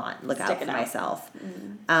will not look out for myself.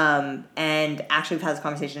 And actually we've had this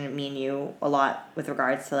conversation, me and you, a lot with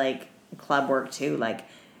regards to like club work too, like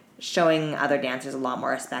showing other dancers a lot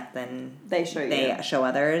more respect than they show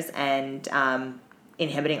others, and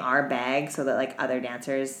inhibiting our bag so that like other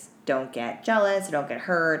dancers don't get jealous or don't get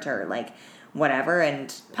hurt or like whatever.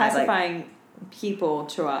 And Pacifying people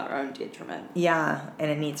to our own detriment. Yeah,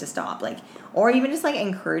 and it needs to stop. Like, or even just like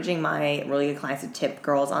encouraging my really good clients to tip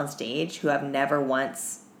girls on stage who have never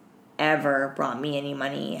once ever brought me any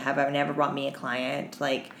money, have never brought me a client,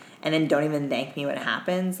 like, and then don't even thank me when it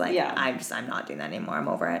happens. Like, Yeah. I'm not doing that anymore. I'm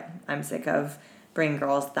over it. I'm sick of bringing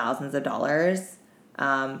girls thousands of dollars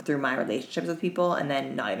through my relationships with people and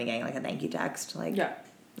then not even getting like a thank you text. Like, Yeah.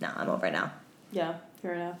 no, I'm over it now. Yeah,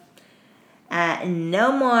 fair enough.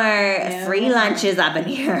 No more free lunches up in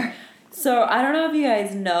here. So, I don't know if you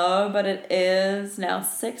guys know, but it is now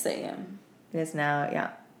 6 a.m. It is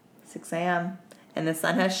now, 6 a.m. And the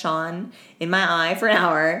sun has shone in my eye for an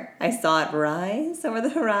hour. I saw it rise over the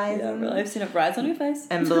horizon. Yeah, really. I've seen it rise on your face.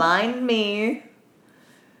 And blind me.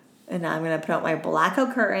 And now I'm going to put out my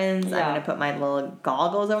blackout curtains. Yeah. I'm going to put my little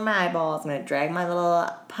goggles over my eyeballs. I'm going to drag my little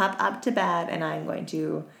pup up to bed. And I'm going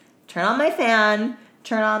to turn on my fan,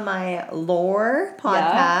 turn on my lore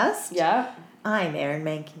podcast. Yeah. I'm Erin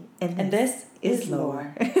Mankey. And this is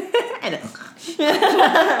lore. And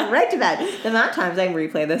right to bed. The amount of times I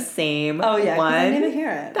replay the same Oh, yeah, 'cause one. I never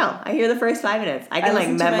hear it. No, I hear the first 5 minutes. I can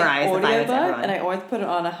listen to my memorize the 5 minutes audiobook, everyone. and I always put it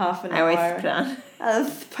on a half an I hour. always put it on.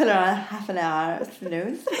 I put it on a half an hour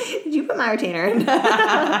snooze. Did you put my retainer in?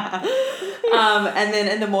 And then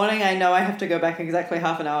in the morning, I know I have to go back exactly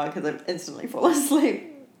half an hour because I instantly fall asleep.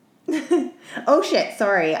 Oh shit,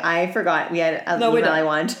 sorry. I forgot. We had an No, we email don't. I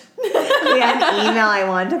want. We had an email I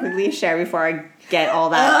want to quickly share before I get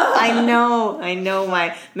all that. I know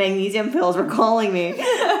my magnesium pills were calling me.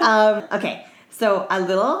 Okay, so a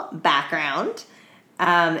little background.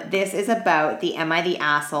 This is about the Am I the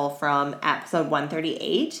Asshole from episode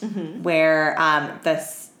 138, where the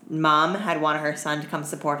mom had wanted her son to come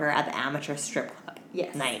support her at the amateur strip club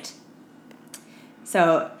night.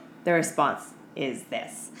 So the response is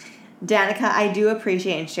this. Danica, I do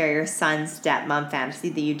appreciate and share your son's stepmom fantasy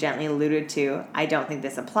that you gently alluded to. I don't think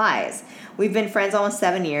this applies. We've been friends almost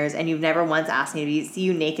 7 years, and you've never once asked me to see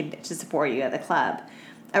you naked to support you at the club.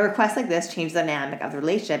 A request like this changes the dynamic of the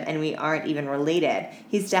relationship, and we aren't even related.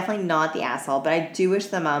 He's definitely not the asshole, but I do wish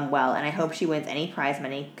the mom well, and I hope she wins any prize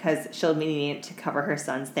money because she'll need it to cover her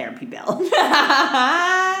son's therapy bill.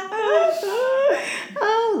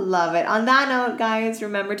 Oh, love it. On that note, guys,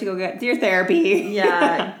 remember to go get your therapy.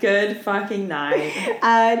 Yeah, good fucking night.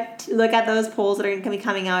 Look at those polls that are going to be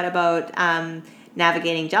coming out about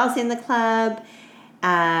navigating jealousy in the club.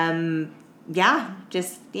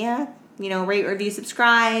 Rate, review,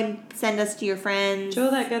 subscribe, send us to your friends. Do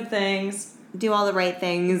all that good things. Do all the right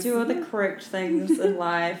things. Do all the correct things in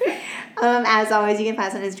life. As always, you can find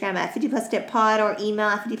us on Instagram at 50plustip.pod or email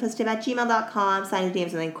at 50plustip@gmail.com. Sign us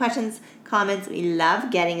DMs with any questions, comments. We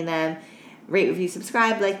love getting them. Rate, review,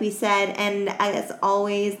 subscribe, like we said. And as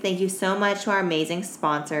always, thank you so much to our amazing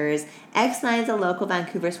sponsors. X9 is a local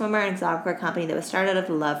Vancouver swimmer and exotic company that was started out of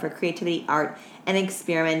love for creativity, art, and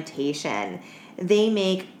experimentation. They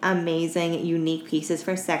make amazing, unique pieces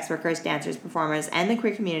for sex workers, dancers, performers, and the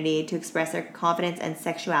queer community to express their confidence and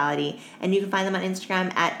sexuality. And you can find them on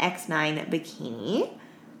Instagram at X9Bikini.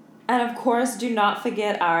 And of course, do not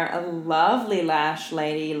forget our lovely lash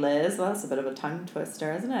lady, Liz. Well, that's a bit of a tongue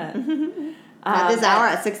twister, isn't it? At this hour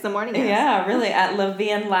at 6 in the morning. Yes. Yeah, really. At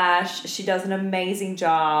Levian Lash, she does an amazing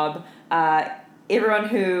job. Everyone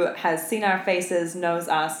who has seen our faces knows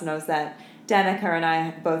us, knows that Danica and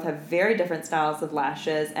I both have very different styles of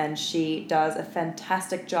lashes, and she does a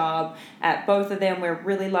fantastic job at both of them. We're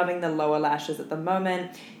really loving the lower lashes at the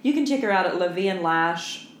moment. You can check her out at Levian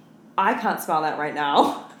Lash. I can't spell that right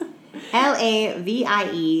now.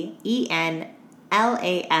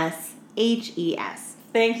 LAVIENLASHES.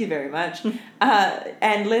 Thank you very much.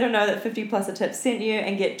 And let her know that 50 Plus a Tip sent you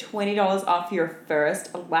and get $20 off your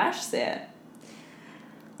first lash set.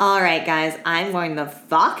 All right, guys, I'm going the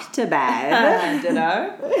fuck to bed.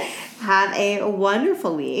 Ditto. Have a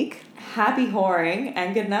wonderful week. Happy whoring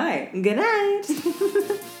and good night. Good night.